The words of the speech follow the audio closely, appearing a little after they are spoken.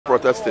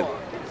Protesting?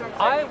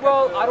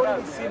 Well, I don't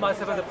even see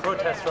myself as a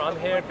protester. I'm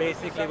here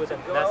basically with a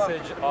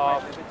message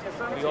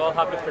of we all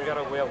have to figure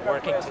out a way of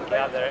working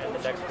together in the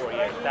next 4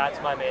 years.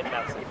 That's my main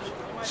message.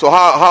 So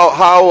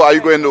how are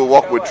you going to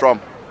work with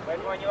Trump?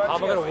 How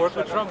am I going to work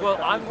with Trump? Well,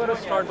 I'm going to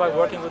start by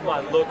working with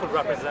my local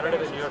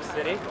representative in New York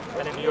City,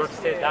 and in New York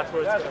State, that's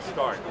where it's going to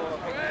start.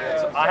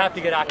 So I have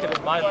to get active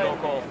in my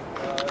local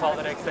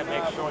politics and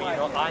make sure,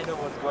 I know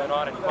what's going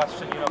on and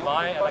question,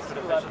 my elected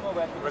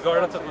officials,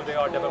 regardless of who they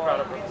are, Democrat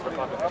or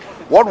Republican.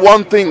 What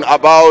one thing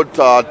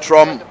about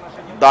Trump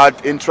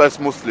that interests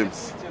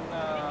Muslims?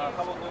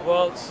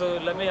 Well, so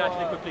let me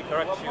actually quickly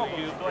correct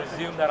you. You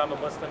presume that I'm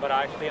a Muslim, but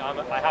I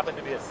happen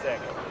to be a Sikh.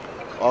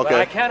 Okay.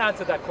 But I can't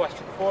answer that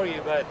question for you,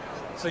 but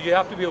so you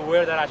have to be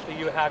aware that actually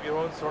you have your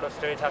own sort of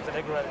stereotypes and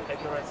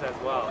ignorance as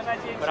well.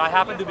 But I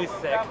happen to be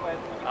Sikh,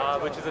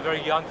 which is a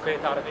very young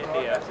faith out of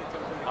India.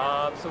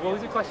 So what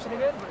was your question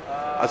again?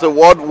 I said,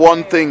 what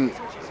one thing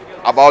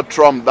about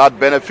Trump that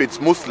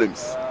benefits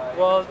Muslims?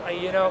 Well,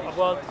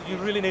 you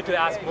really need to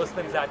ask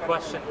Muslims that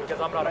question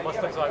because I'm not a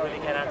Muslim, so I really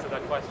can't answer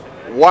that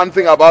question. One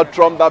thing about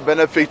Trump that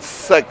benefits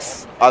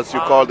sex, as you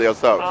call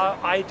yourself?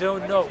 I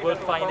don't know. We'll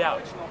find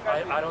out.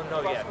 I don't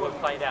know yet. We'll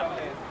find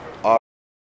out.